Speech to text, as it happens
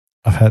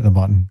I've hit the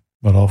button.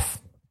 We're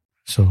off.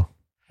 So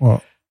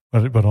What?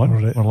 we're on.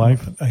 Right. We're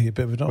live. But we've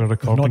We're not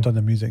recording. done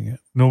the music yet.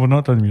 No, we're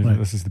not done music. Right.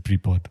 This is the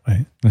pre-pod.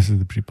 Right. This is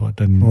the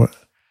pre-pod. And What?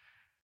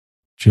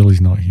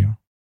 Julie's not here.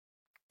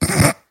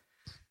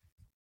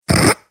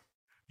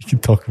 You can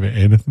talk about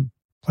anything.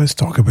 Let's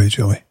talk about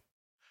Julie.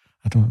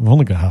 We've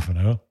only got half an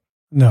hour.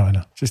 No, I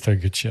know. Just how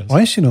good she is.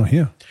 Why is she not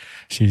here?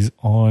 She's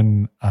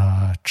on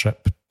a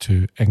trip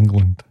to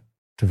England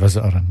to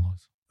visit her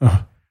in-laws.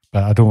 Oh,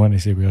 But I don't want to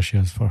say where she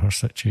is for her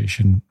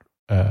situation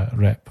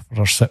rep. For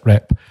her sit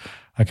rep,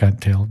 I can't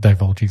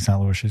divulge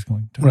exactly where she's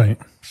going to. right.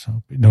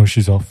 So, but no,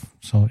 she's off.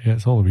 So, yeah,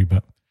 it's all a wee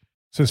bit.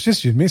 So it's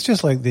just you. It's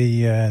just like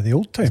the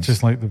old times. It's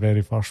just like the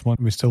very first one.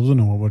 We still don't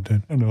know what we're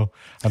doing. I know.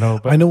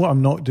 But I know what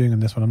I'm not doing in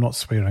this one. I'm not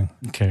swearing.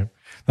 okay,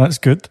 that's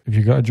good. Have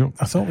you got a joke?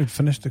 I thought we'd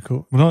finished the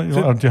quote. Well,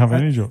 no, or do you have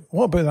any joke?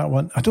 What about that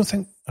one? I don't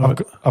think.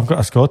 I've got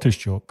a Scottish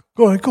joke.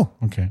 Go ahead, go.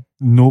 Okay.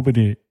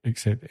 Nobody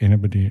except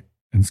anybody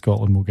in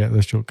Scotland will get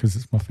this joke because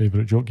it's my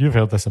favourite joke. You've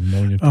heard this a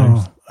million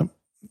times.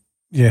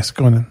 Yes,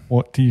 go on then.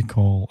 What do you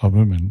call a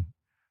woman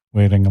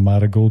wearing a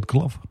marigold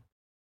glove?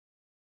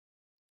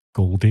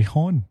 Goldie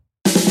Hawn.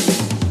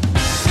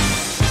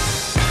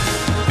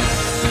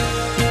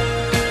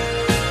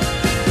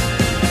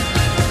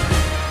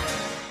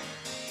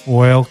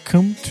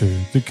 Welcome to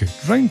the Good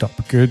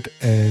Roundup. Good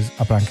is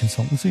a brand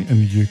consultancy in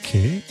the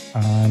UK,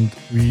 and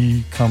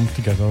we come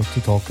together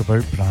to talk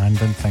about brand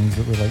and things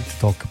that we like to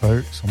talk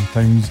about.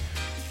 Sometimes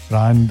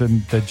brand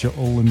and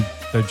digital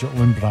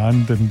and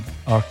brand and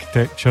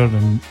architecture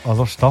and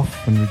other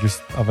stuff, and we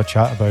just have a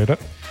chat about it.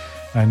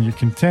 And you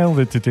can tell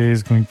that today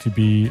is going to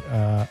be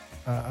an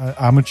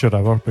amateur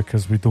hour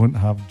because we don't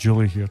have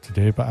Julie here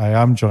today, but I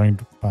am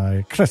joined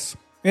by Chris.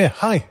 Yeah,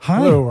 hi. Hi.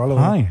 Hello.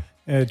 Hi.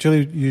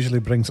 Julie usually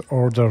brings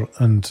order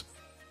and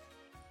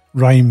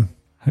rhyme.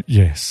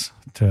 Yes,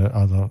 to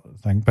other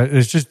thing. But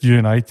it's just you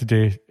and I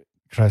today,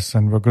 Chris,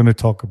 and we're going to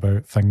talk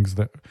about things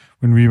that,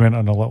 when we went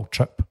on a little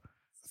trip,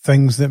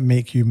 Things that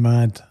make you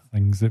mad.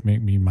 things that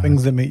make me mad.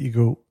 Things that make you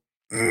go.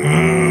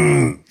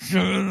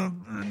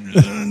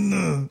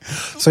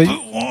 So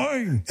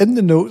Why? in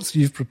the notes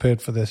you've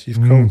prepared for this,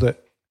 you've called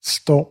it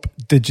Stop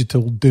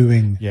Digital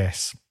Doing.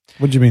 Yes.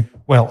 What do you mean?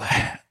 Well,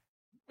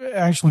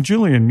 actually,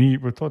 Julie and me,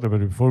 we talked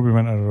about it before we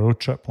went on a road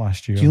trip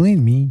last year. Julie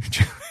and me.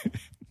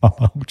 My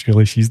mum,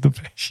 Julie, she's the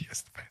best. She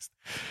is the best.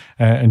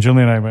 And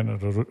Julie and I went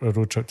on a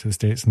road trip to the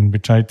States, and we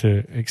tried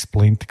to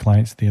explain to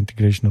clients the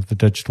integration of the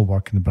digital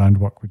work and the brand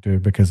work we do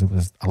because it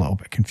was a little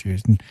bit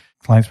confused. And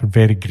clients were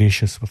very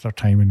gracious with their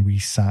time, and we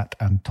sat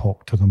and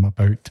talked to them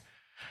about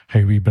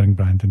how we bring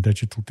brand and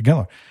digital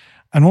together.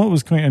 And what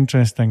was quite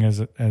interesting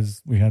is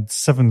we had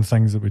 7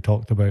 things that we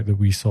talked about that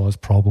we saw as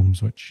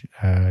problems, which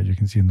you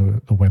can see in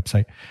the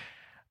website.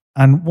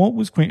 And what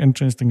was quite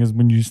interesting is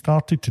when you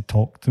started to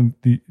talk to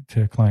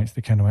clients,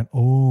 they kind of went,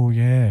 oh,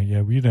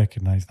 yeah, we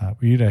recognise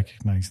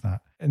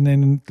that. And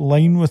then in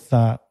line with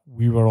that,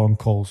 we were on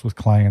calls with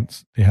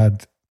clients. They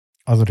had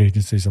other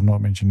agencies, I'm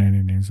not mentioning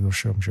any names, I'm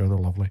sure they're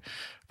lovely.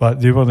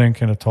 But they were then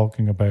kind of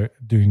talking about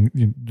doing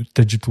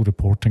digital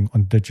reporting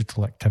on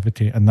digital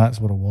activity, and that's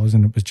what it was.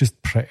 And it was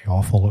just pretty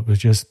awful. It was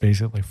just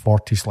basically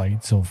 40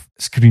 slides of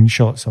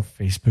screenshots of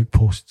Facebook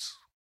posts.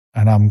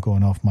 And I'm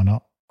going off my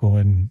nut,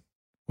 going,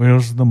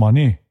 where's the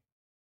money?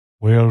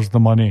 Where's the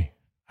money?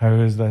 How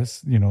is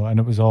this? And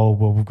it was all,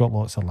 well, we've got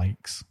lots of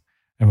likes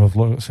and we've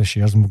lots of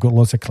shares and we've got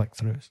lots of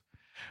click-throughs.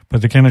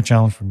 But the kind of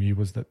challenge for me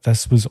was that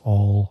this was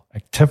all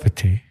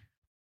activity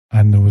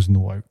and there was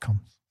no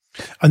outcomes.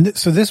 And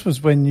so this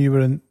was when you were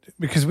in,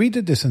 because we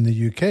did this in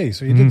the UK.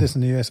 So you did this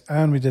in the US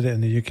and we did it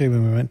in the UK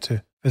when we went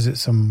to visit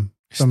some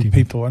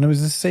people, and it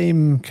was the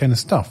same kind of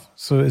stuff.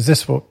 So is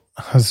this what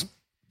has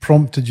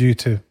prompted you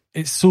to?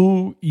 It's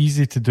so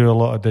easy to do a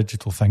lot of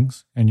digital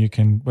things, and you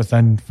can,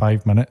 within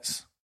 5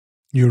 minutes,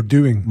 You're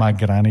doing. my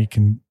granny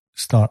can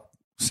start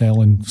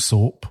selling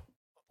soap,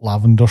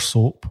 lavender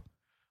soap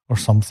or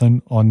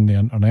something on the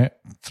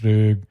internet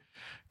through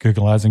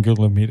Google Ads, and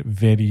Google have made it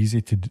very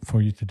easy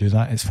for you to do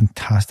that. It's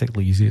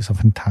fantastically easy. It's a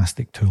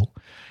fantastic tool.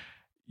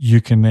 You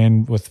can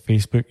then, with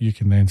Facebook, you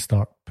can then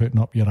start putting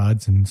up your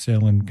ads and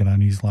selling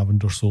granny's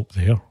lavender soap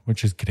there,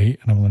 which is great,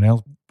 and everything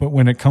else. But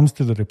when it comes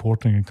to the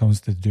reporting and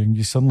comes to doing,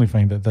 you suddenly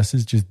find that this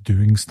is just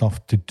doing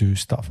stuff to do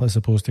stuff, as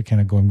opposed to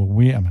kind of going, well,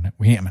 wait a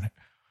minute.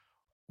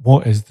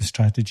 What is the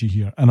strategy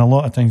here? And a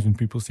lot of times when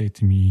people say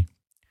to me,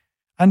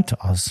 and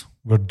to us,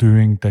 we're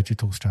doing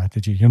digital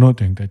strategy. You're not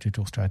doing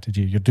digital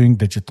strategy. You're doing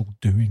digital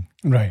doing.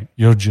 Right.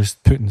 You're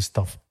just putting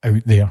stuff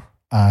out there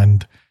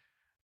and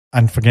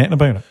forgetting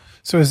about it.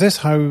 So is this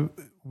how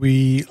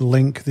we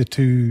link the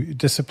two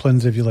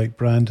disciplines, if you like,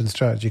 brand and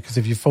strategy? Because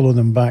if you follow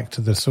them back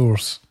to the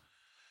source,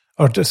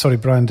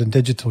 brand and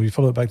digital, you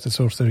follow it back to the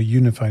source, they're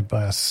unified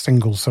by a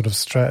single sort of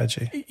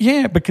strategy.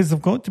 Yeah, because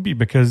they've got to be,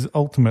 because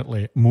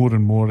ultimately more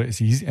and more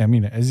it's easy. I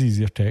mean, it is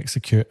easier to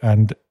execute,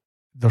 and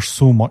there's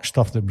so much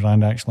stuff that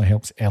brand actually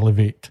helps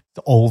elevate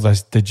all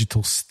this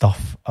digital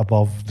stuff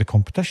above the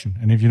competition.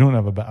 And if you don't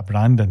have a bit of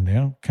brand in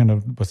there, kind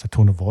of with a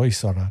tone of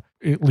voice or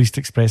at least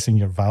expressing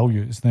your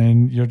values,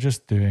 then you're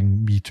just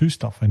doing Me Too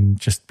stuff and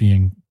just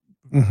being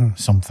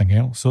something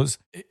else. So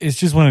it's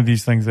just one of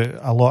these things that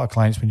a lot of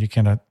clients, when you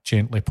kind of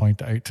gently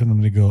point it out to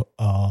them, they go,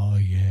 oh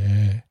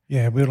yeah.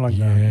 Yeah, we're like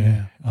that.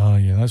 Yeah. Oh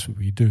yeah, that's what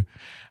we do.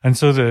 And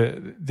so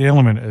the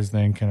element is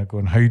then kind of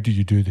going, how do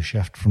you do the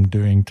shift from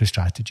doing to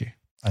strategy?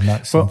 And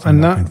that's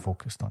something I've been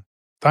focused on.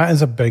 That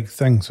is a big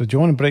thing. So do you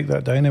want to break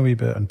that down a wee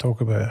bit and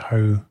talk about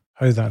how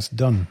that's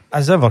done?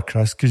 As ever,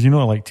 Chris, because you know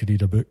I like to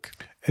read a book.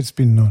 It's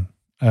been known.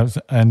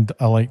 And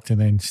I like to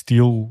then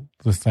steal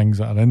the things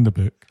that are in the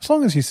book. As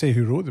long as you say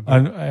who wrote the book.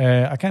 And,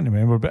 I can't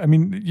remember, but I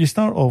mean, you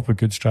start off with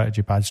Good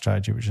Strategy, Bad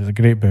Strategy, which is a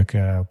great book.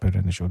 I'll put it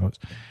in the show notes.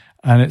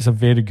 And it's a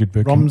very good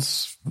book.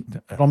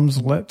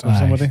 Rumsfeld or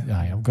somebody?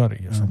 Aye, I've got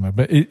it here somewhere.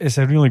 But it's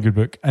a really good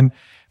book. And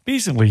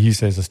basically, he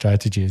says a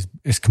strategy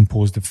is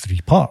composed of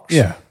 3 parts.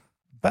 Yeah.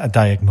 Bit of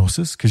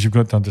diagnosis, because you've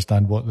got to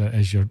understand what it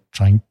is you're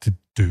trying to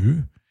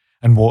do.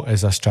 And what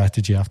is a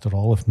strategy after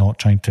all, if not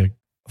trying to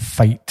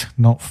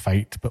not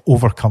fight, but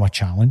overcome a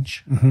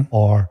challenge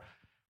or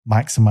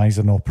maximize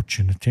an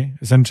opportunity.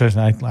 It's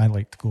interesting. I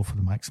like to go for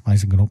the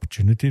maximizing an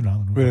opportunity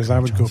rather than whereas I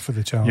would go for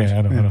the challenge. Yeah,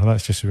 I know.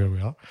 That's just where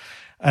we are.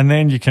 And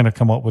then you kind of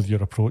come up with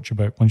your approach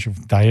about once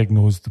you've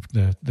diagnosed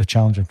the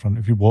challenge in front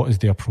of you, what is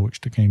the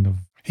approach to kind of...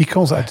 He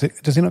calls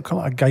it, does he not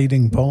call it a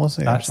guiding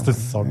policy? That's the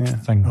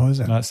third thing. Oh, is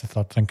it? That's the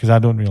third thing, because I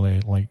don't really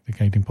like the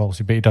guiding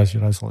policy, but he does,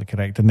 you're absolutely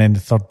correct. And then the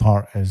third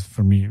part is,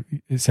 for me,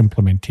 it's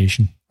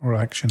implementation. Or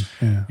action,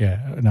 yeah.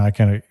 Yeah, no,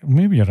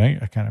 maybe you're right,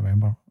 I can't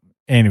remember.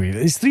 Anyway,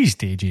 it's 3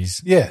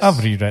 stages. Yes.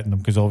 I've rewritten them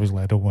because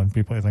obviously I don't want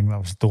people to think that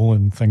I've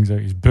stolen things out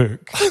of his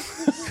book.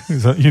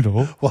 You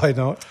know. Why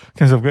not?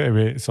 Because I've got to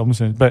make some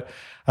sense. But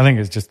I think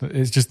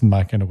it's just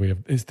my kind of way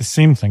of, it's the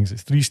same things.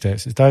 It's 3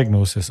 steps. It's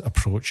diagnosis,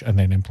 approach, and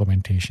then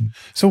implementation.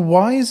 So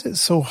why is it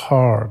so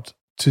hard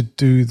to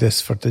do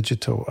this for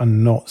digital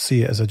and not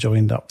see it as a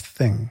joined up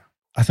thing?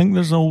 I think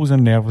there's always a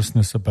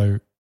nervousness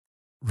about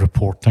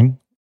reporting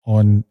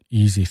on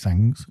easy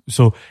things.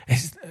 So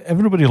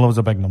everybody loves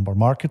a big number.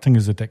 Marketing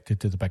is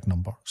addicted to the big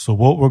number. So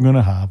what we're going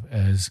to have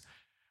is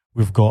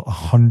we've got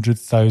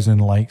 100,000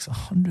 likes,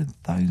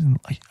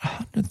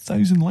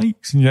 100,000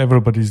 likes, and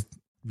everybody's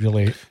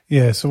really...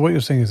 Yeah, so what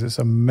you're saying is it's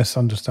a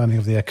misunderstanding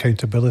of the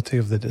accountability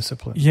of the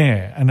discipline.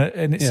 Yeah, and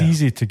it's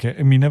easy to get...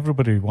 I mean,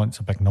 everybody wants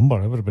a big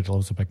number. Everybody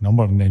loves a big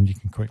number, and then you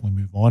can quickly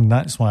move on.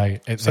 That's why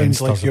it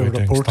sounds like you're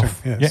reporting.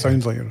 Yeah,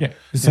 sounds like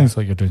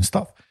you're doing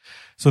stuff.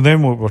 So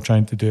then what we're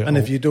trying to do... And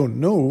if you don't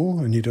know,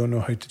 and you don't know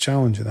how to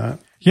challenge that,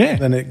 yeah,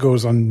 then it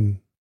goes on...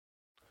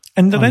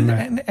 And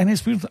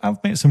it's weird.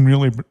 I've met some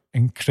really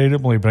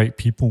incredibly bright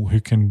people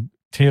who can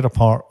tear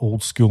apart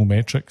old school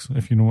metrics,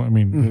 if you know what I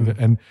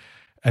mean.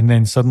 And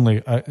then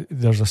suddenly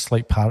there's a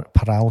slight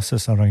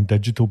paralysis around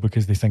digital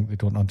because they think they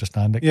don't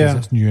understand it because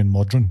it's new and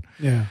modern.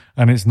 Yeah.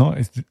 And it's not.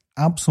 It's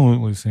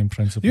absolutely the same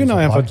principle. You and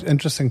I have had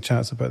interesting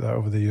chats about that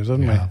over the years,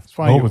 haven't we? That's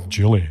why not with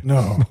Julie.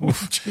 No.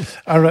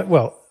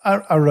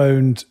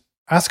 Around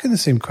asking the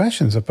same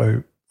questions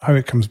about how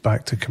it comes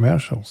back to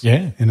commercials.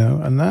 Yeah. You know,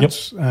 and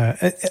that's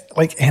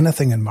like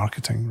anything in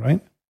marketing,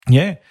 right?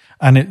 Yeah.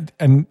 And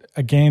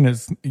again,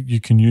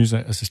 you can use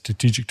it as a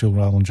strategic tool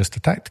rather than just a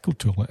tactical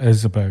tool. It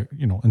is about,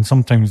 and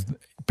sometimes,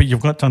 but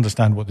you've got to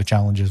understand what the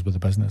challenge is with the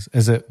business.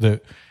 Is it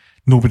that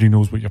nobody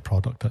knows what your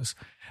product is?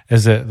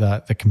 Is it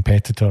that the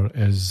competitor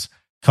is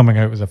coming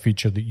out with a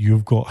feature that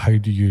you've got? How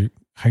do you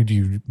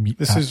meet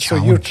that challenge? So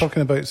you're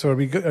talking about, so are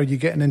you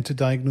getting into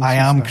diagnosis? I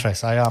am, now?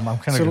 Chris, I am. I'm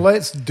kind of... So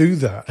let's do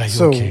that. Right,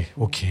 so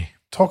okay.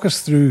 Talk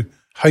us through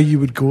how you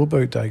would go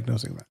about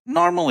diagnosing that.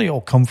 Normally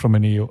it'll come from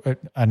an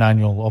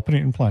annual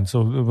operating plan. So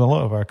a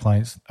lot of our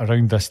clients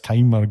around this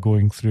time are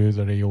going through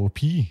their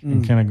AOP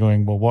and kind of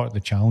going, well, what are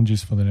the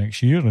challenges for the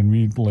next year? And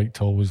we'd like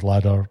to always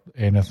ladder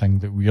anything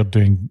that we are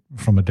doing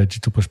from a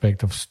digital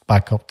perspective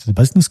back up to the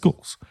business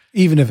goals.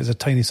 Even if it's a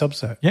tiny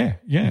subset. Yeah.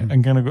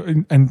 And kind of go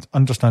and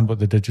understand what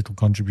the digital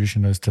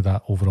contribution is to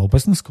that overall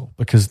business goal,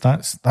 because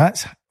that's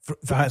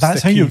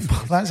how you're going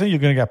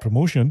to get a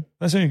promotion.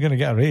 That's how you're going to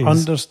get a raise.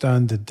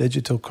 Understand the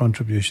digital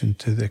contribution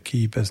to the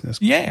key business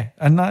goal. Yeah,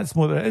 and that's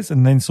what it is.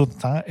 And then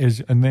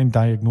then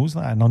diagnose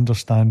that and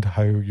understand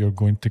how you're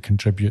going to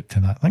contribute to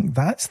that. I think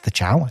that's the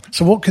challenge.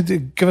 So what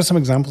give us some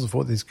examples of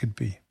what these could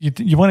be?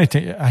 You want to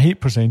take, I hate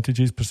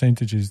percentages.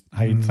 Percentages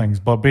hide things,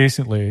 but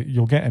basically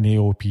you'll get an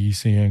AOP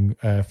saying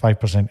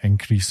 5%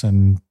 increase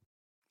in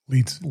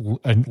leads,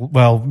 and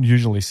well,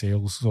 usually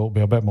sales, so it'll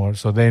be a bit more.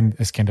 So then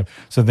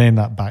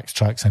that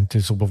backtracks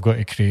into, so we've got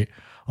to create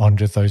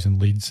 100,000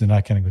 leads, and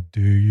I kind of go,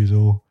 do you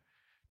though?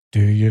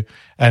 Do you?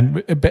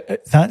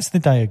 But that's the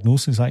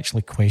diagnosis,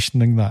 actually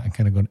questioning that and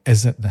kind of going,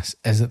 is it this?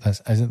 Is it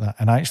this? Is it that?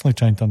 And actually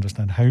trying to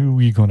understand how are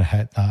we going to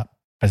hit that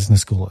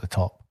business goal at the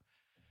top,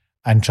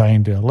 and try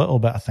and do a little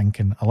bit of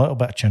thinking, a little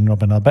bit of chin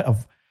rubbing, a bit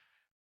of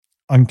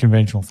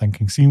unconventional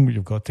thinking, seeing what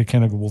you've got to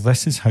kind of go, well,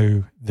 this is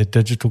how the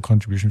digital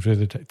contribution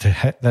to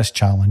hit this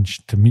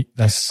challenge, to meet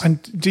this.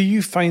 And do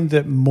you find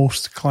that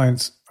most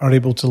clients are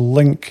able to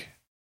link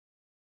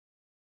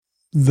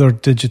their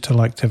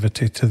digital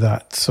activity to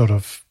that sort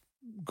of,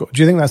 do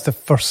you think that's the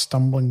first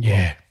stumbling block?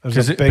 Yeah.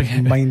 There's a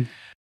big mind.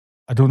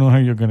 I don't know how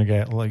you're going to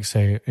get, like,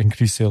 say,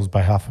 increased sales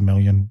by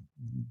 500,000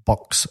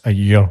 bucks a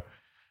year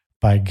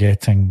by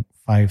getting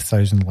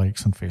 5,000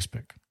 likes on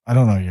Facebook. I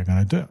don't know how you're going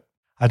to do it.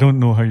 I don't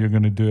know how you're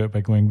going to do it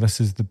by going, this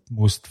is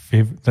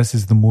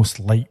the most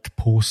liked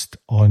post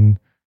on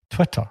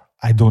Twitter.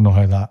 I don't know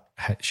how that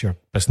hits your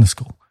business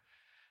goal.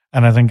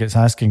 And I think it's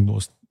asking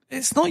those,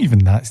 it's not even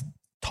that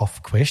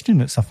tough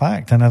question, it's a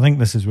fact. And I think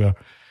this is where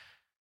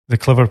the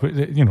clever,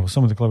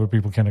 some of the clever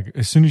people kind of,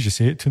 as soon as you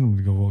say it to them,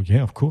 they go, well,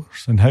 yeah, of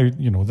course. And how,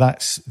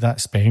 that's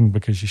spend,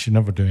 because you should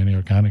never do any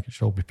organic, it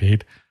should all be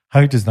paid.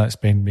 How does that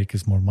spend make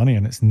us more money?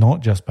 And it's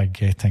not just by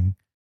getting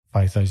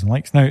 5,000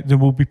 likes. Now, there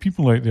will be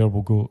people out there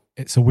will go,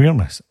 it's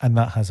awareness, and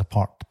that has a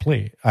part to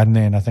play. And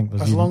then I think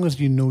there's long as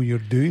you know you're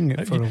doing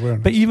it for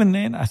awareness. But even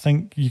then, I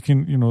think you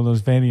can,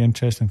 there's very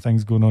interesting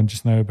things going on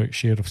just now about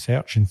share of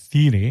search. In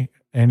theory,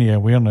 any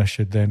awareness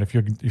should then, if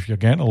you're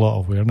getting a lot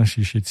of awareness,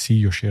 you should see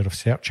your share of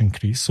search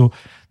increase. So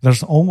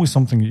there's always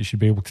something that you should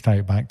be able to tie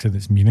it back to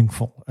that's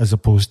meaningful, as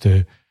opposed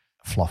to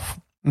fluff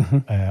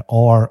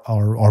or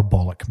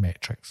bollock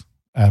metrics,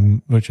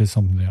 which is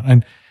something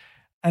there.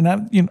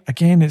 And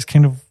again, it's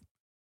kind of,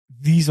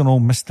 these are all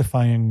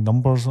mystifying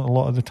numbers a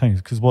lot of the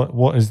times, because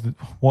what is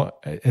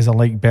a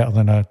like better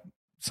than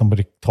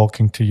somebody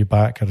talking to you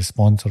back? A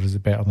response, or is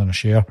it better than a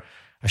share?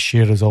 A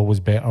share is always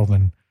better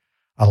than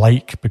a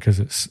like because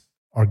it's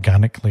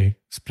organically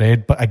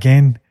spread. But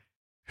again,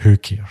 who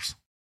cares?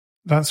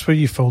 That's where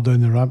you fall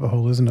down the rabbit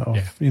hole, isn't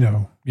it?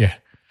 Yeah.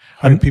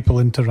 How people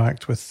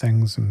interact with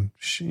things, and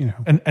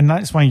and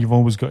that's why you've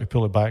always got to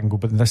pull it back and go,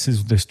 but this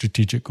is the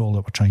strategic goal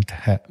that we're trying to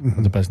hit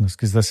for the business,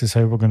 because this is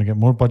how we're going to get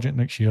more budget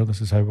next year.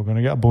 This is how we're going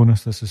to get a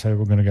bonus. This is how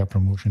we're going to get a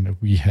promotion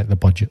if we hit the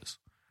budgets.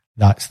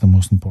 That's the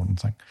most important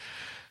thing.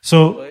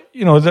 So,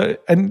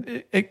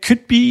 and it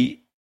could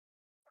be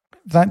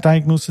that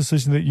diagnosis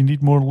is that you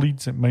need more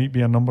leads. It might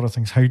be a number of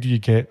things. How do you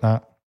get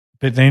that?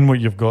 But then what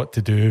you've got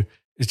to do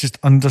is just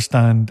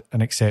understand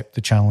and accept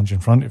the challenge in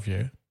front of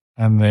you,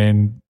 and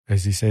then,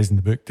 as he says in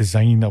the book,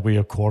 design a way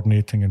of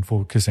coordinating and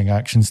focusing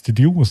actions to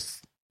deal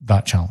with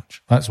that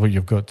challenge. That's what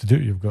you've got to do.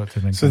 You've got to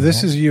think. So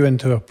this is you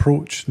into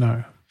approach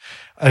now.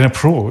 An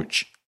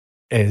approach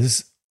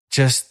is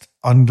just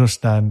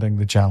understanding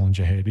the challenge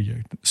ahead of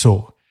you.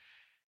 So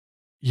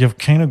you've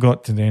kind of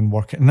got to then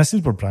work it. And this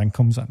is where brand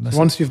comes in.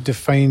 Once you've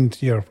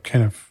defined your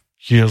kind of...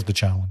 Here's the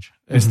challenge.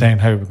 It's then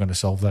how we're going to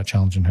solve that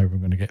challenge and how we're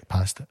going to get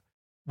past it.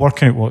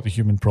 Work out what the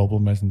human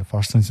problem is in the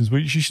first instance,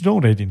 which you should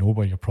already know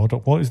by your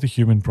product. What is the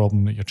human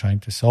problem that you're trying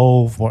to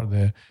solve? What are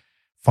the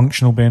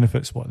functional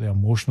benefits? What are the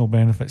emotional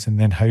benefits? And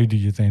then how do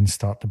you then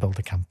start to build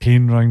a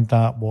campaign around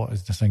that? What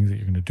is the things that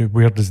you're going to do?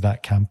 Where does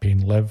that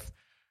campaign live?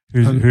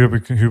 Who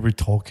are we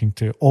talking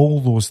to? All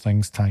those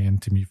things tie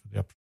into me for the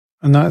approach.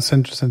 And that's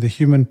interesting. The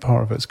human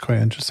part of it's quite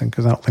interesting,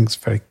 because that links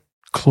very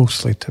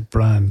closely to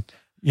brand.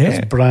 Yeah.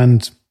 Because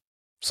brand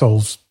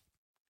solves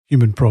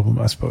human problem,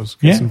 I suppose,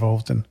 gets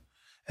involved in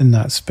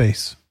that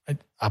space.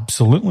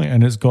 Absolutely.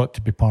 And it's got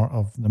to be part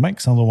of the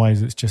mix.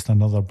 Otherwise, it's just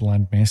another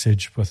bland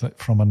message with it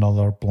from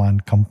another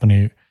bland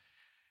company.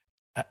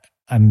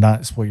 And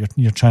that's what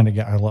you're trying to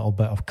get a little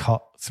bit of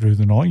cut through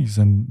the noise.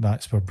 And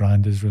that's where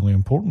brand is really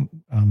important.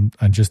 And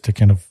just to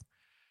kind of,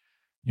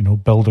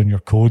 build on your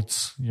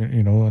codes,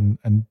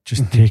 and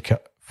just take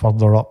it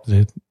further up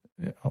in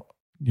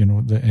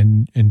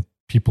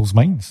people's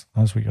minds.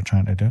 That's what you're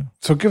trying to do.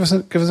 So give us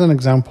an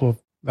example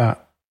of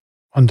that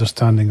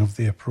understanding of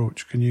the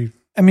approach. Can you?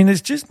 I mean,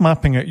 it's just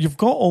mapping out. You've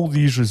got all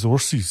these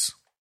resources.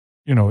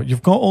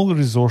 You've got all the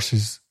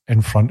resources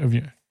in front of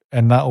you,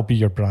 and that will be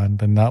your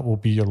brand, and that will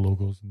be your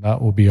logos, and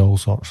that will be all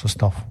sorts of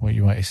stuff. What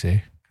you want to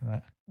say.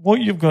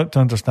 What you've got to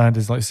understand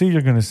is, like, say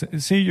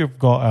you've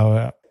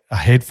got a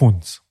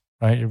headphones,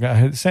 right? You've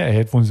got a set of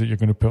headphones that you're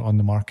going to put on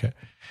the market.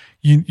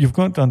 You've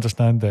got to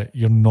understand that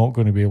you're not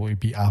going to be able to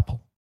beat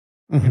Apple.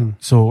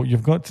 So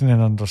you've got to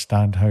then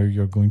understand how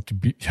you're going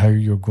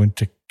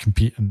to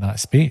compete in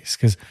that space,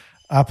 because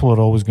Apple are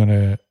always going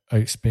to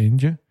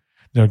outspend you.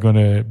 They're going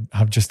to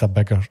have just a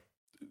bigger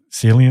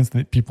salience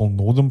that people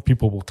know them.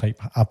 People will type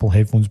Apple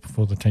headphones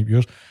before they type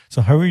yours.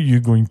 So how are you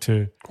going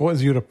to? What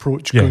is your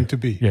approach going to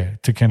be? Yeah,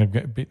 to kind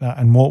of beat that.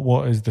 And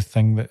what is the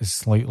thing that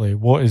is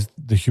what is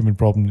the human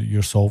problem that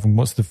you're solving?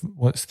 What's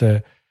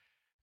the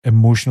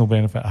emotional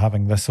benefit of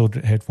having this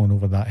headphone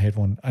over that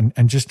headphone,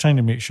 and just trying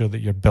to make sure that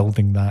you're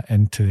building that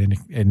into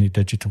any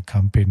digital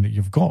campaign that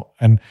you've got.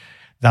 And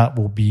that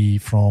will be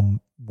from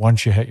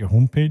once you hit your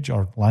homepage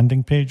or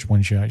landing page,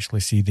 once you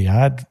actually see the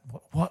ad,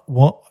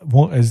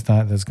 what is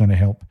that that's going to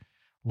help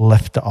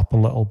lift it up a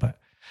little bit?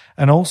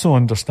 And also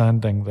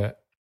understanding that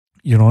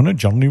you're on a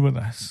journey with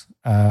this.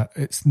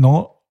 It's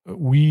not,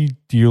 we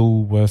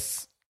deal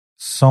with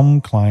some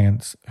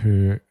clients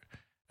who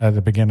at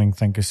the beginning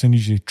think as soon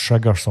as you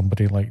trigger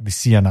somebody, like they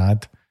see an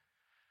ad,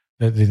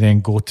 that they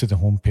then go to the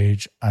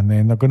homepage and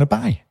then they're going to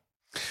buy.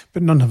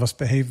 But none of us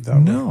behave that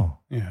way. No.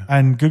 Yeah.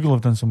 And Google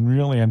have done some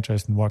really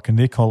interesting work, and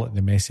they call it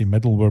the messy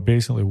middle, where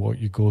basically what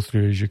you go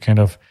through is you kind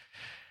of,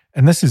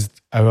 and this is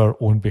our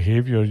own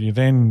behavior, you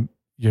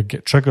you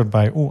get triggered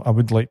by, I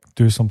would like to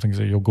do something.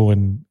 So you'll go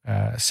and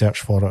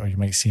search for it, or you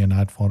might see an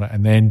ad for it,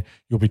 and then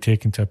you'll be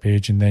taken to a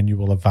page, and then you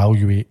will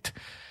evaluate,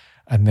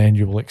 and then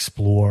you will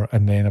explore,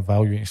 and then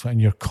evaluate. And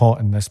you're caught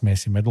in this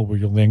messy middle where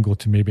you'll then go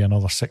to maybe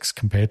another 6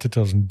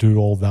 competitors and do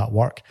all that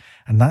work.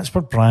 And that's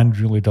where brand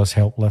really does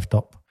help lift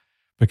up,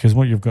 because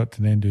what you've got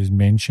to then do is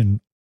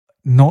mention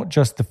not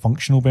just the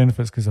functional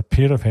benefits, because a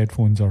pair of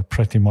headphones are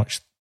pretty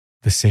much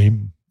the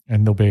same.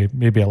 And they'll be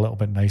maybe a little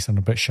bit nicer and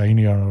a bit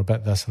shinier or a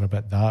bit this or a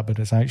bit that, but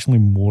it's actually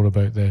more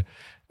about the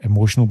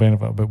emotional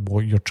benefit, about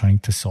what you're trying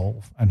to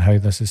solve and how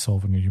this is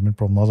solving a human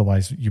problem.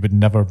 Otherwise, you would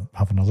never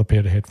have another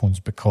pair of headphones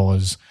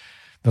because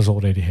there's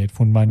already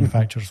headphone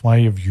manufacturers.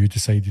 Why have you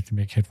decided to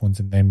make headphones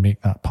and then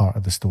make that part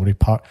of the story?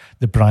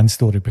 The brand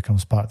story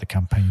becomes part of the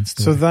campaign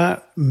story. So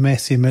that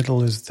messy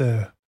middle is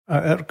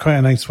quite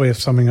a nice way of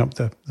summing up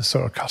the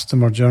sort of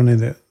customer journey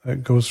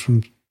that goes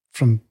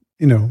from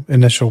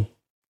initial,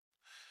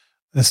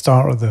 the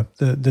start of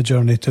the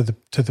journey to the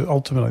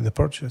ultimately the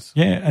purchase.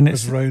 Yeah, and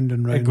it's round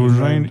and round. It goes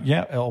round.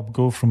 Yeah, it'll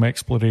go from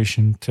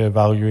exploration to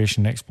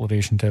evaluation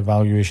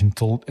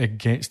till it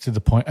gets to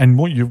the point. And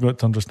what you've got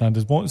to understand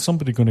is, what is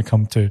somebody going to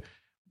come to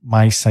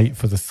my site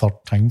for the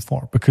third time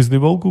for? Because they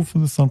will go for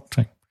the third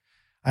time.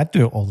 I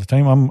do it all the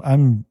time.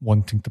 I'm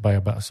wanting to buy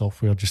a bit of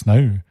software just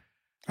now.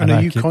 And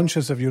are you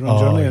conscious of your own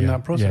journey in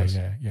that process?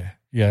 Yeah.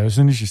 As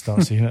soon as you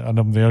start seeing it, and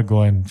I'm there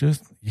going,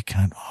 you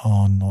can't.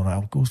 Oh no,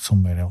 I'll go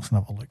somewhere else and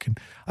have a look. And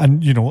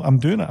I'm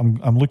doing it.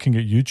 I'm looking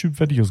at YouTube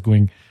videos,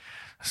 going,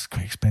 this is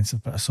quite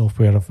expensive bit of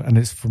software, and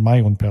it's for my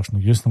own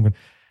personal use. And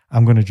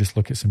I'm going to just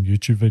look at some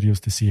YouTube videos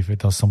to see if it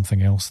does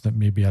something else that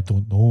maybe I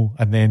don't know.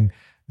 And then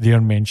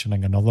they're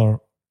mentioning another.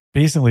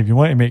 Basically, if you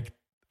want to make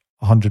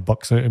 $100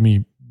 out of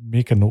me,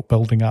 make a note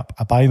building app.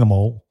 I buy them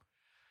all.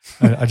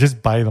 I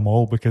just buy them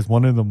all, because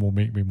one of them will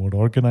make me more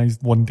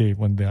organised one day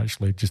when they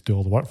actually just do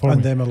all the work for me.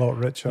 And them a lot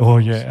richer. Oh,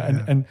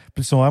 yeah.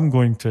 But so I'm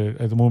going to,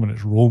 at the moment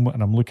it's Rome,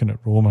 and I'm looking at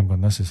Rome and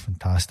going, this is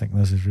fantastic,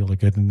 this is really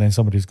good. And then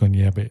somebody's going,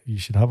 yeah, but you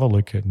should have a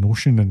look at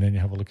Notion, and then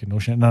you have a look at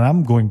Notion. And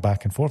I'm going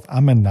back and forth.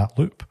 I'm in that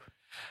loop.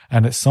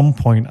 And at some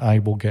point I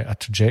will get a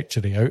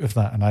trajectory out of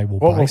that, and I will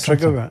buy something. What will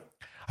trigger that?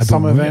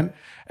 Some event?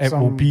 It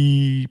will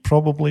be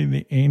probably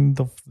the end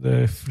of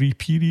the free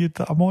period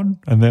that I'm on,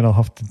 and then I'll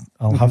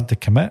have to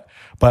commit.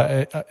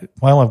 But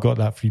while I've got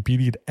that free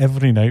period,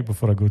 every night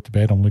before I go to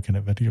bed, I'm looking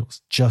at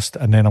videos,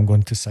 and then I'm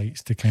going to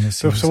sites to kind of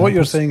see. So what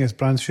you're saying is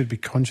brands should be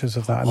conscious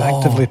of that and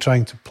actively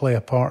trying to play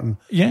a part in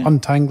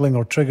untangling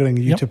or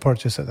triggering you to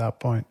purchase at that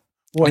point.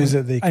 What is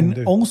it they can do?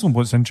 And also,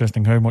 what's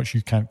interesting, how much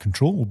you can't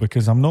control,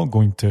 because I'm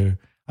going to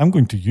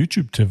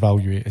YouTube to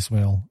evaluate as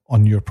well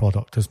on your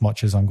product as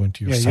much as I'm going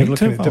to your site. You're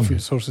looking at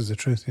different sources of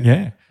truth.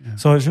 Yeah.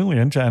 So it's really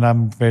interesting, and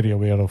I'm very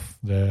aware of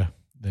the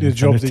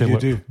job that you loop.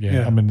 do.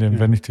 Yeah, I'm in the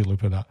infinity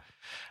loop of that.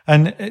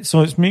 And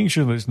so it's making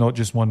sure that it's not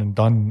just one and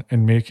done,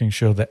 and making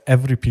sure that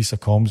every piece of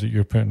comms that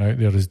you're putting out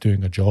there is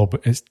doing a job.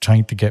 It's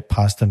trying to get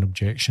past an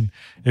objection.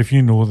 If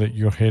you know that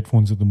your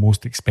headphones are the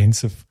most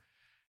expensive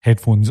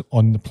headphones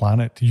on the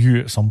planet, you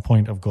at some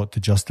point have got to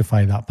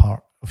justify that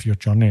part of your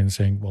journey and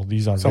saying, well,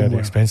 these are very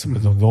expensive,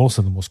 but they're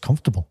also the most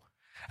comfortable.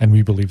 And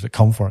we believe that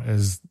comfort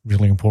is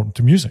really important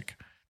to music.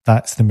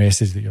 That's the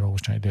message that you're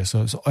always trying to do.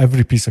 So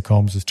every piece of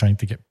comms is trying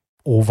to get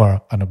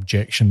over an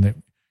objection that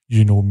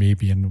may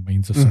be in the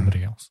minds of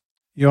somebody else.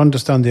 You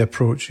understand the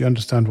approach. You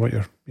understand what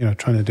you're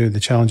trying to do, the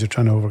challenge you're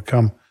trying to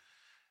overcome.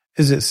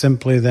 Is it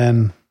simply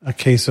then a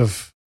case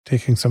of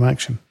taking some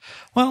action?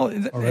 Well,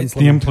 it's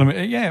the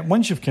implement. Yeah,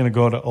 once you've kind of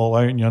got it all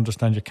out and you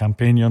understand your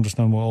campaign, you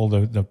understand what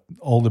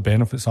all the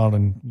benefits are,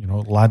 and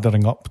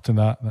laddering up to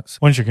that. That's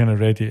once you're kind of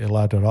ready to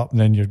ladder up,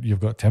 then you've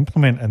got to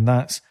implement, and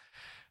that's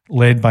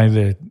led by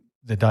the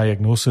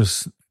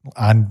diagnosis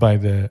and by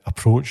the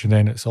approach. And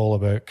then it's all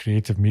about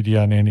creative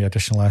media and any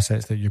additional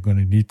assets that you're going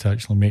to need to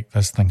actually make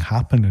this thing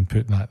happen and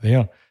put that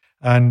there.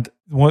 And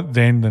what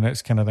then the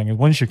next kind of thing is,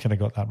 once you've kind of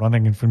got that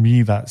running, and for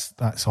me, that's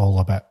all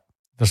about.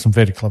 There's some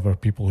very clever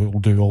people who will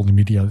do all the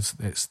media.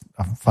 It's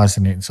a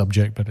fascinating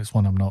subject, but it's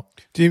one I'm not.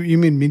 Do you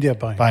mean media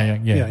buying?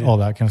 Buying, yeah, all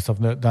that kind of stuff.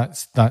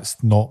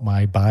 That's not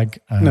my bag,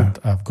 and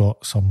I've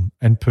got some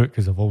input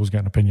because I've always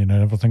got an opinion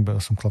on everything. But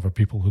there's some clever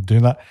people who do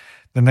that.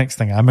 The next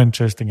thing I'm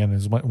interested in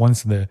is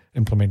once the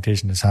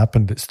implementation has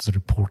happened, it's the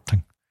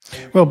reporting.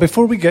 Well,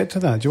 before we get to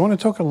that, do you want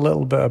to talk a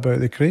little bit about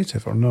the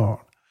creative or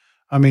not?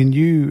 I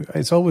mean,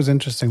 it's always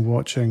interesting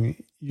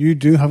watching. You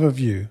do have a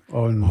view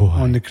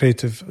on the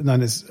creative,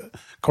 and it's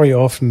quite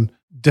often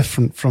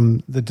different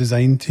from the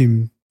design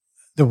team,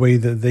 the way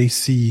that they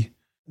see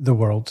the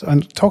world.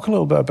 And talk a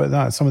little bit about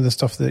that, some of the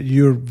stuff that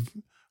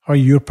how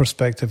your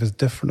perspective is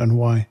different and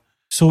why.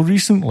 So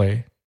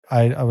recently,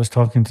 I was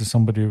talking to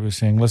somebody who was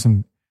saying,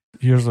 listen,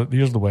 here's the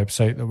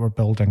website that we're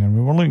building, and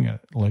we were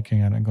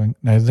looking at it and going,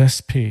 now this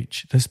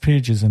page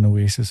is an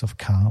oasis of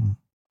calm,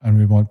 and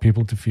we want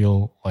people to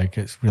feel like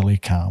it's really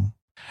calm.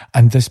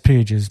 And this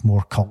page is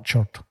more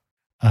cultured,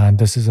 and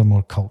this is a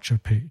more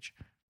cultured page.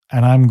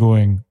 And I'm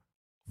going,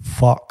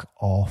 fuck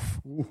off.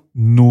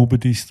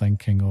 Nobody's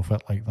thinking of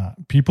it like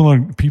that.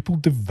 People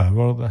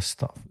devour this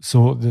stuff.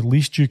 So the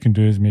least you can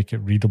do is make it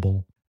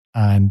readable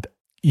and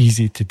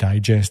easy to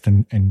digest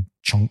in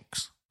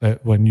chunks.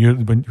 That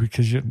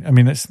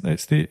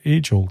it's the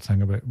age-old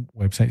thing about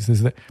websites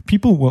is that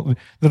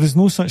there is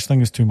no such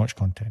thing as too much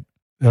content.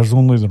 There's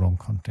only the wrong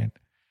content.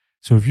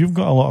 So if you've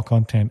got a lot of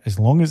content, as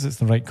long as it's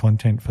the right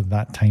content for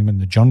that time in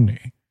the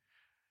journey,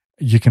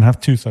 you can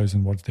have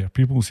 2,000 words there.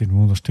 People will say,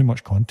 well, there's too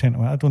much content.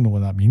 Well, I don't know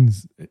what that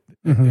means.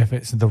 Mm-hmm. If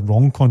it's the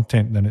wrong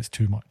content, then it's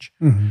too much.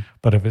 Mm-hmm.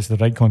 But if it's the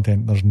right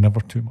content, there's never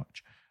too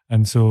much.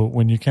 And so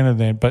when you kind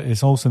of but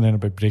it's also then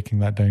about breaking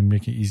that down,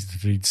 make it easy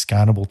to read,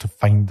 scannable to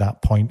find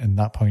that point, and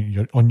that point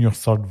you're on your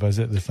third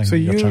visit, the thing that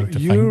you're trying to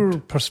find. So your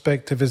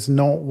perspective is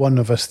not one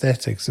of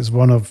aesthetics, it's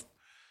one of,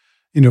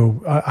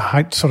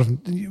 a sort of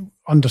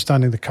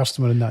understanding the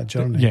customer in that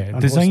journey. Yeah,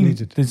 design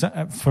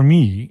for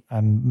me,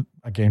 and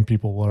again,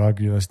 people will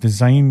argue this,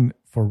 design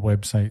for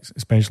websites,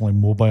 especially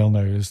mobile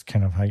now, is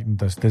kind of heightened.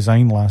 This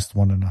design lasts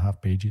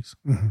 1.5 pages.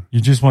 Mm-hmm.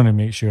 You just want to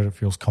make sure it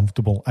feels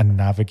comfortable and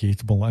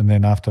navigatable, and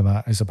then after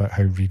that is about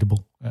how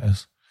readable it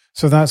is.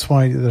 So that's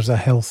why there's a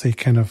healthy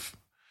kind of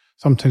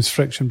sometimes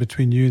friction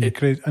between you and the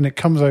creator, and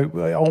it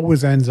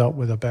always ends up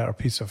with a better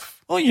piece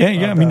of. Oh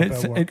yeah. I mean,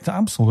 it's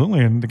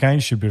absolutely, and the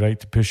guys should be right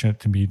to push it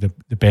to be the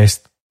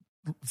best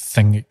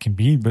thing it can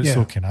be, but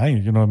so can I.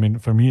 I mean,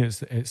 for me,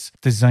 it's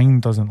design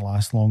doesn't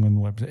last long on the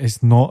web.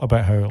 It's not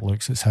about how it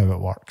looks; it's how it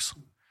works.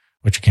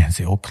 Which again is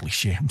the old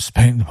cliche. I'm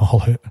spouting them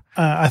all out.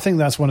 I think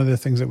that's one of the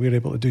things that we're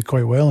able to do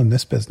quite well in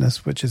this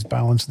business, which is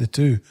balance the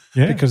two,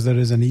 because there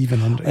is an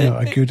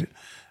a good,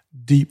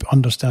 deep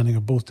understanding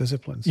of both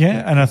disciplines.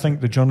 Yeah, and I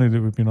think the journey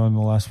that we've been on the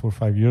last 4 or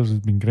 5 years has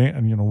been great.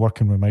 And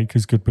working with Mike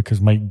is good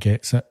because Mike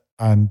gets it,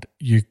 and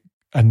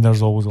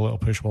there's always a little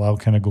push. Well, I'll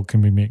kind of go,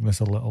 can we make this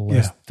a little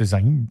less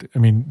designed? I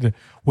mean,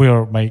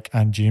 where Mike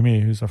and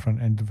Jamie, who's our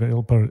front end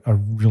developer, are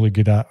really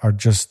good at are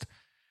just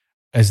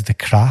is the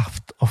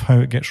craft of how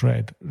it gets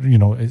read.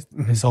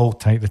 It's all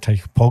tight. The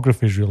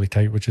typography is really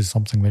tight, which is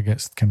something that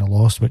gets kind of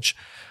lost, which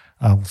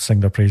I'll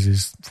sing their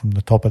praises from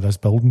the top of this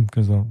building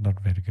because they're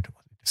very good at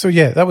what they do. So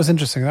yeah, that was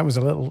interesting. That was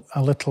a little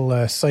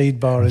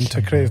sidebar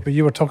into creative, but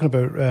you were talking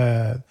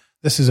about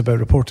this is about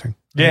reporting.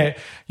 Right?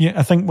 Yeah.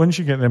 I think once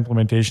you get the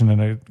implementation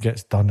and it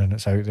gets done and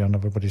it's out there and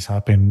everybody's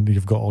happy and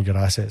you've got all your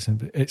assets,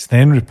 and it's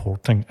then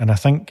reporting. And I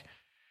think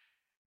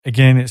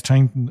again,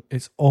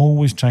 it's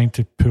always trying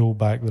to pull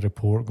back the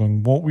report,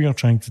 going, what we are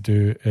trying to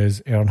do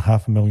is earn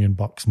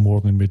 $500,000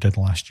 more than we did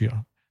last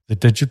year. The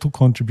digital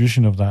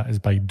contribution of that is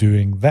by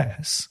doing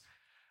this.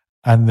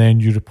 And then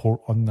you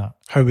report on that.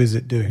 How is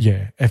it doing?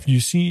 Yeah. If you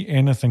see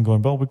anything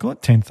going, well, we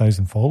got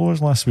 10,000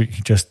 followers last week,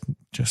 you just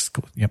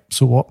go, yep,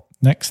 so what?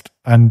 Next.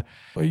 And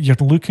you're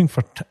looking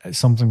for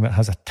something that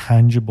has a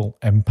tangible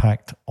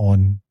impact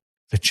on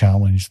the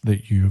challenge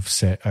that you've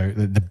set out,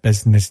 that the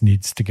business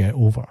needs to get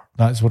over.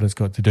 That's what it's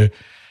got to do.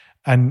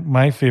 And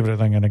my favourite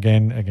thing, and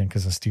again,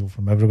 because I steal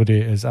from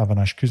everybody, is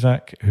Avinash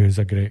Kuzak, who's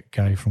a great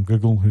guy from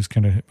Google, who's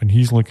kind of, when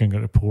he's looking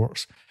at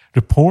reports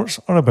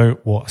are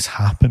about what's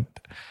happened.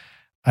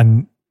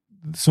 And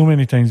so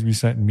many times we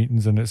sit in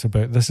meetings and it's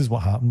about, this is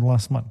what happened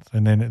last month.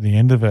 And then at the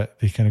end of it,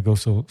 they kind of go,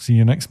 so see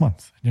you next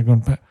month. And you're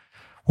going, but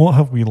what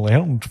have we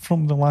learned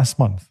from the last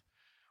month?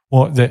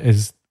 What that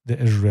is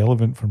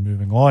relevant for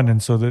moving on?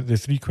 And so the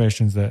 3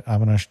 questions that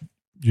Avinash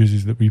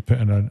uses that we put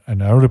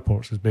in our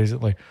reports is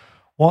basically,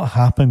 what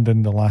happened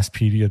in the last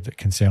period that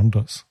concerned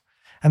us?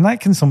 And that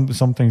can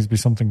sometimes be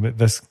something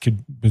that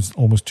was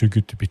almost too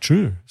good to be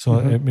true.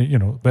 So,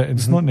 but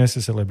it's not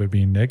necessarily about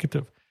being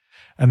negative.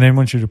 And then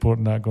once you report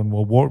on that, going,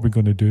 well, what are we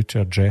going to do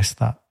to address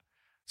that?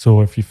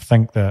 So if you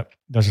think that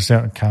there's a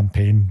certain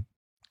campaign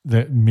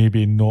that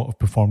maybe not have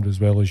performed as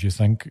well as you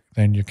think,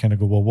 then you kind of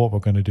go, well, what we're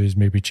going to do is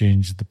maybe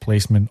change the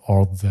placement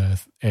or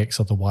the X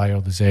or the Y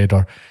or the Z,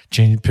 or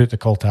put the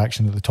call to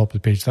action at the top of the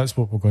page. That's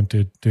what we're going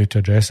to do to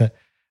address it.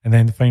 And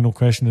then the final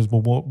question is,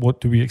 well,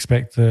 what do we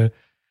expect the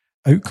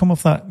outcome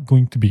of that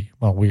going to be?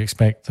 Well, we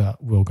expect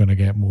that we're going to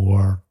get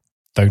more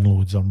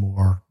downloads or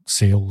more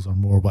sales or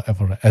more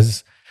whatever it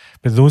is.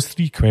 But those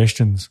 3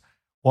 questions,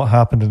 what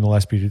happened in the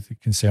last period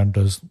that concerned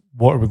us,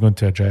 what are we going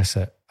to address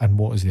it, and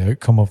what is the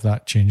outcome of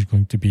that change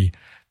going to be,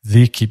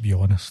 they keep you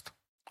honest.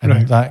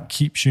 And that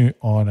keeps you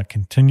on a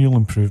continual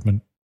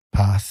improvement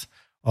path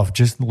of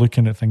just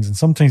looking at things. And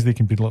sometimes they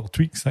can be little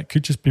tweaks. That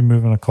could just be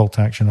moving a call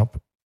to action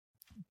up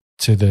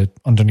to the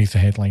underneath the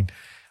headline,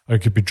 or it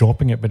could be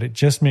dropping it, but it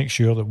just makes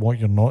sure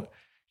that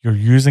you're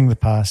using the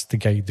past to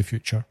guide the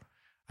future.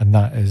 And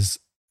that is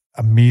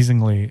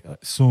amazingly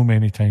so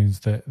many times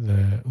that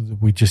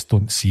we just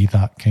don't see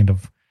that kind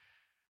of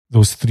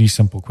those 3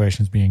 simple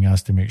questions being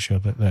asked to make sure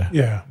that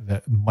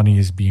that money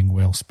is being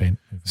well spent.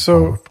 So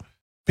forward.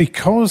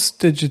 Because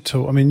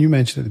digital, I mean, you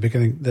mentioned at the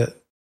beginning that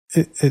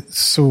it's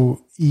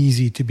so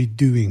easy to be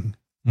doing,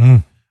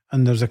 and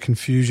there's a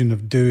confusion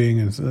of doing,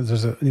 and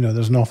there's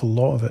an awful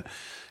lot of it.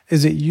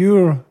 Is it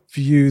your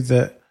view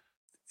that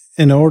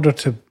in order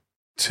to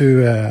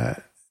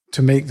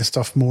make the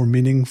stuff more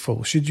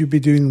meaningful, should you be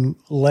doing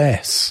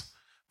less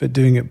but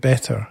doing it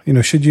better?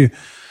 Should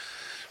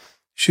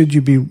should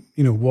you be,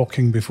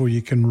 walking before you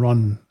can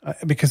run?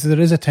 Because there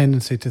is a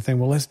tendency to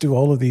think, well, let's do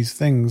all of these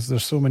things.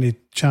 There's so many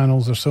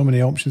channels, there's so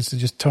many options to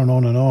just turn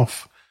on and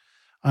off.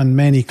 And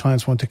many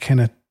clients want to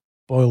kind of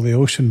boil the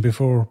ocean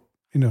before,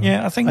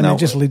 Yeah, I think and it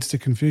just leads to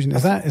confusion.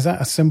 Is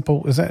that a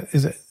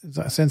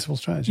sensible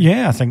strategy?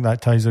 Yeah, I think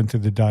that ties into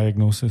the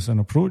diagnosis and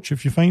approach.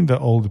 If you find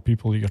that all the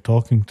people that you're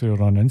talking to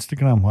are on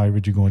Instagram, why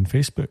would you go on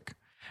Facebook?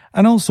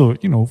 And also,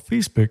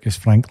 Facebook is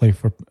frankly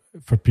for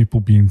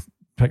people being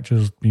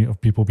pictures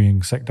of people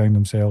being sick down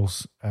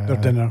themselves, their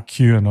dinner,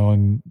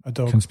 QAnon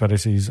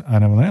conspiracies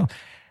and everything else.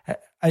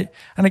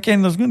 And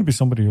again, there's going to be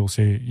somebody who'll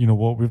say,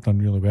 what, we've done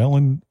really well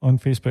on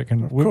Facebook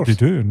and what they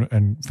do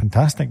and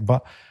fantastic.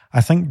 But I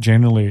think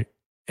generally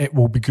it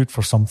will be good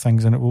for some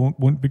things and it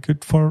won't be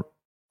good for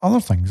other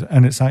things.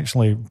 And it's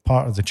actually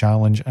part of the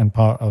challenge and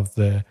part of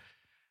the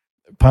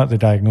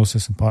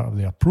diagnosis and part of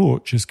the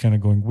approach is kind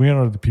of going,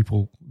 where are the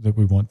people that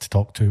we want to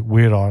talk to?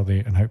 Where are they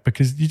and how?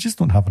 Because you just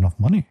don't have enough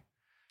money.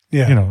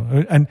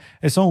 Yeah. And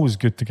it's always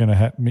good to kind of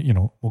hit,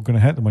 we're going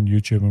to hit them on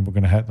YouTube and we're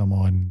going to hit them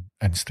on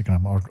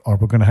Instagram or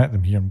we're going to hit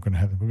them here and we're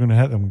going to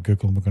hit them on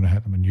Google and we're going to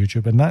hit them on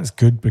YouTube. And that's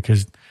good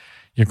because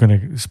you're going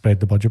to spread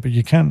the budget, but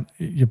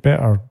you're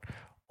better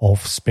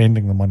off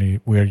spending the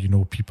money where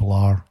people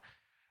are.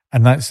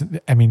 And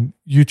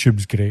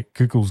YouTube's great,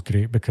 Google's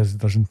great because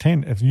there's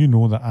intent. If you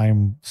know that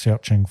I'm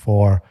searching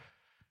for,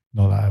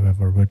 not that I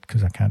ever would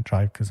because I can't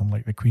drive because I'm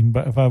like the Queen,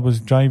 but if I was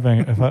driving,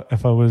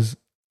 if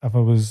I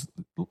was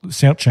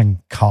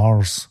searching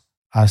cars,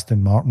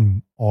 Aston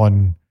Martin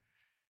on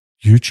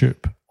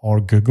YouTube or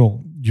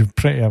Google, you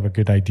pretty have a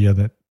good idea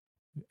that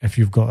if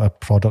you've got a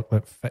product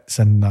that fits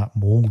in that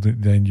mold,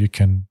 then you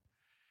can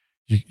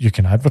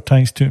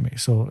advertise to me.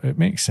 So it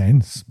makes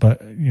sense.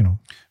 But,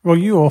 Well,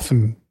 you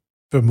often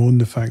bemoan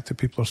the fact that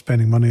people are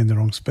spending money in the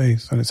wrong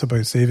space, and it's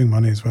about saving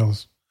money as well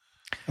as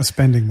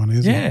spending money,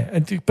 isn't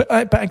it? Yeah,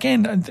 but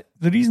again,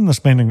 the reason they're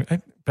spending,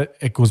 but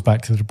it goes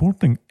back to the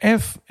reporting.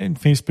 If in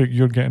Facebook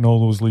you're getting all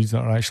those leads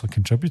that are actually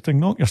contributing,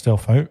 knock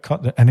yourself out,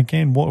 and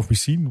again, what have we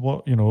seen?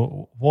 What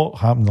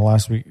happened the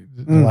last week,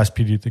 the last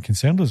period that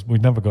concerned us? We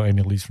never got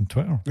any leads from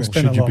Twitter. We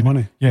spent a lot of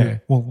money. Yeah.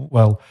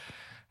 Well,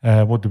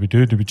 what do we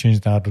do? Do we change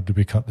the ad or do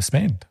we cut the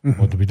spend?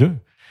 Mm-hmm. What do we do?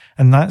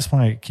 And that's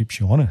why it keeps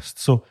you honest.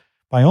 So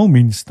by all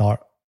means,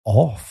 start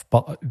off,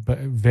 but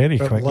very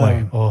quickly.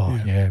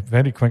 Learn.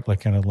 Very quickly,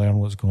 kind of learn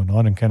what's going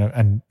on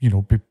and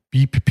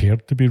be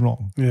prepared to be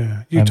wrong.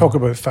 Yeah, you talk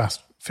about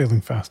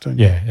failing fast, don't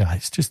you? Yeah.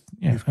 It's just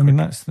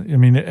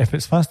if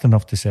it's fast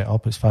enough to set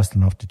up, it's fast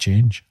enough to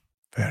change.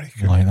 Very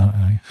good. Like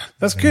that.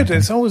 That's good.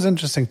 It's always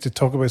interesting to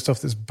talk about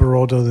stuff that's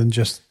broader than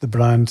just the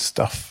brand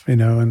stuff,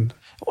 and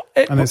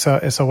it's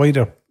a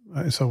wider.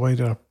 It's a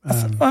wider.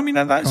 That's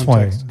context.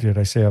 why, dare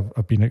I say,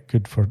 I've been at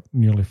Good for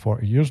nearly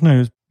 40 years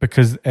now,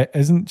 because it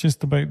isn't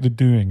just about the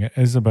doing; it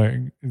is about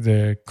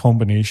the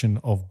combination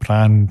of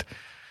brand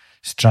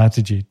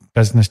strategy,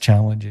 business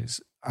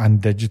challenges,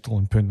 and digital,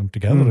 and putting them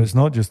together. It's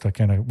not just a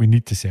kind of we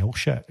need to sell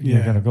shit.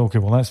 You're going to go, okay,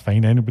 well that's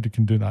fine. Anybody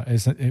can do that.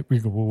 We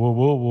go,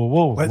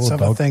 whoa. Let's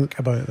have a think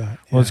about that.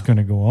 Yeah. What's going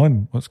to go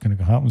on? What's going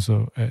to happen?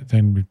 So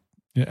then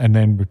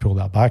we pull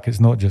that back. It's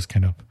not just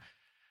kind of.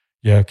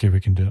 Yeah, okay, we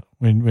can do it.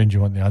 When do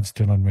you want the ads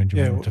to run? When do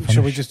you want them to finish?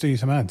 Shall we just do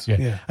some ads?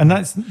 Yeah. And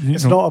that's...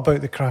 It's not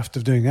about the craft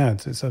of doing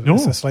ads. It's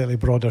a slightly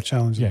broader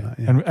challenge than that.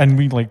 Yeah. And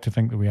we like to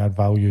think that we add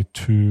value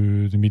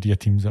to the media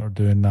teams that are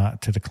doing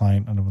that, to the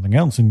client and everything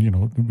else. And,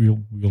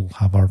 we'll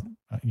have our...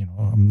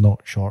 I'm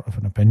not short of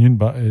an opinion,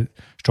 but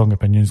strong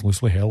opinions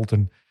loosely held.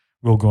 And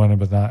we'll go in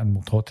about that and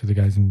we'll talk to the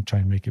guys and try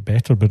and make it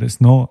better. But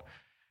it's not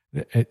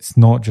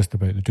just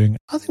about the doing.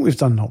 I think we've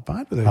done not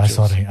bad with it. That's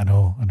all right. I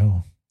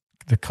know.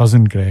 The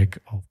cousin Greg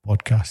of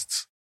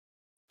podcasts.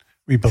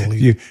 We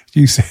believe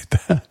you said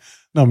that,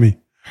 not me.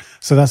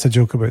 So that's a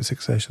joke about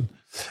Succession.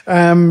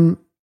 There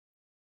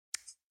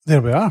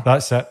we are.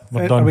 That's it.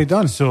 We're done. Are we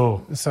done?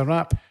 So it's a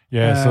wrap.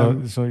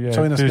 Yeah. So yeah.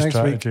 Join us next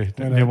strategy. week.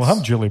 Yeah, we'll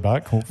have Julie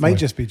back. Hopefully, might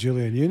just be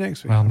Julie and you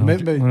next week. Well,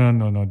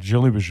 no.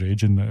 Julie was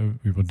raging that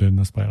we were doing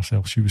this by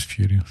herself. She was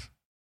furious.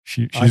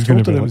 I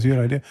told her it was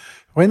your idea.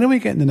 When are we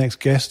getting the next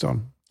guest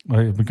on?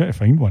 Right, we've got to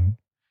find one.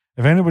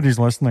 If anybody's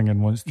listening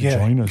and wants to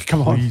join us,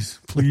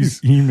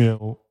 please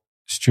email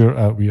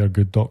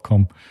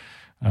stuart@wearegood.com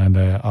and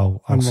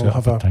I'll set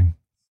up a time.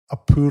 A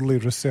poorly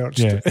researched.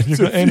 Yeah, if you've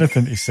got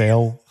anything to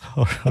sell,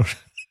 or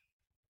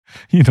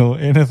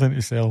anything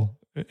to sell,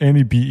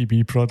 any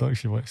B2B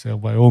products you want to sell,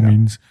 by all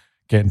means,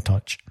 get in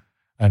touch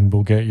and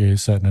we'll get you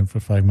sitting in for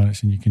 5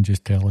 minutes and you can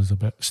just tell us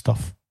about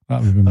stuff.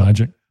 That would be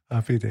magic.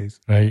 Happy days.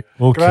 Right.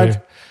 Okay. Grant,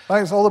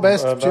 thanks. All the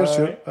best. Bye-bye. Cheers,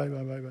 Stuart.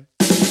 Bye.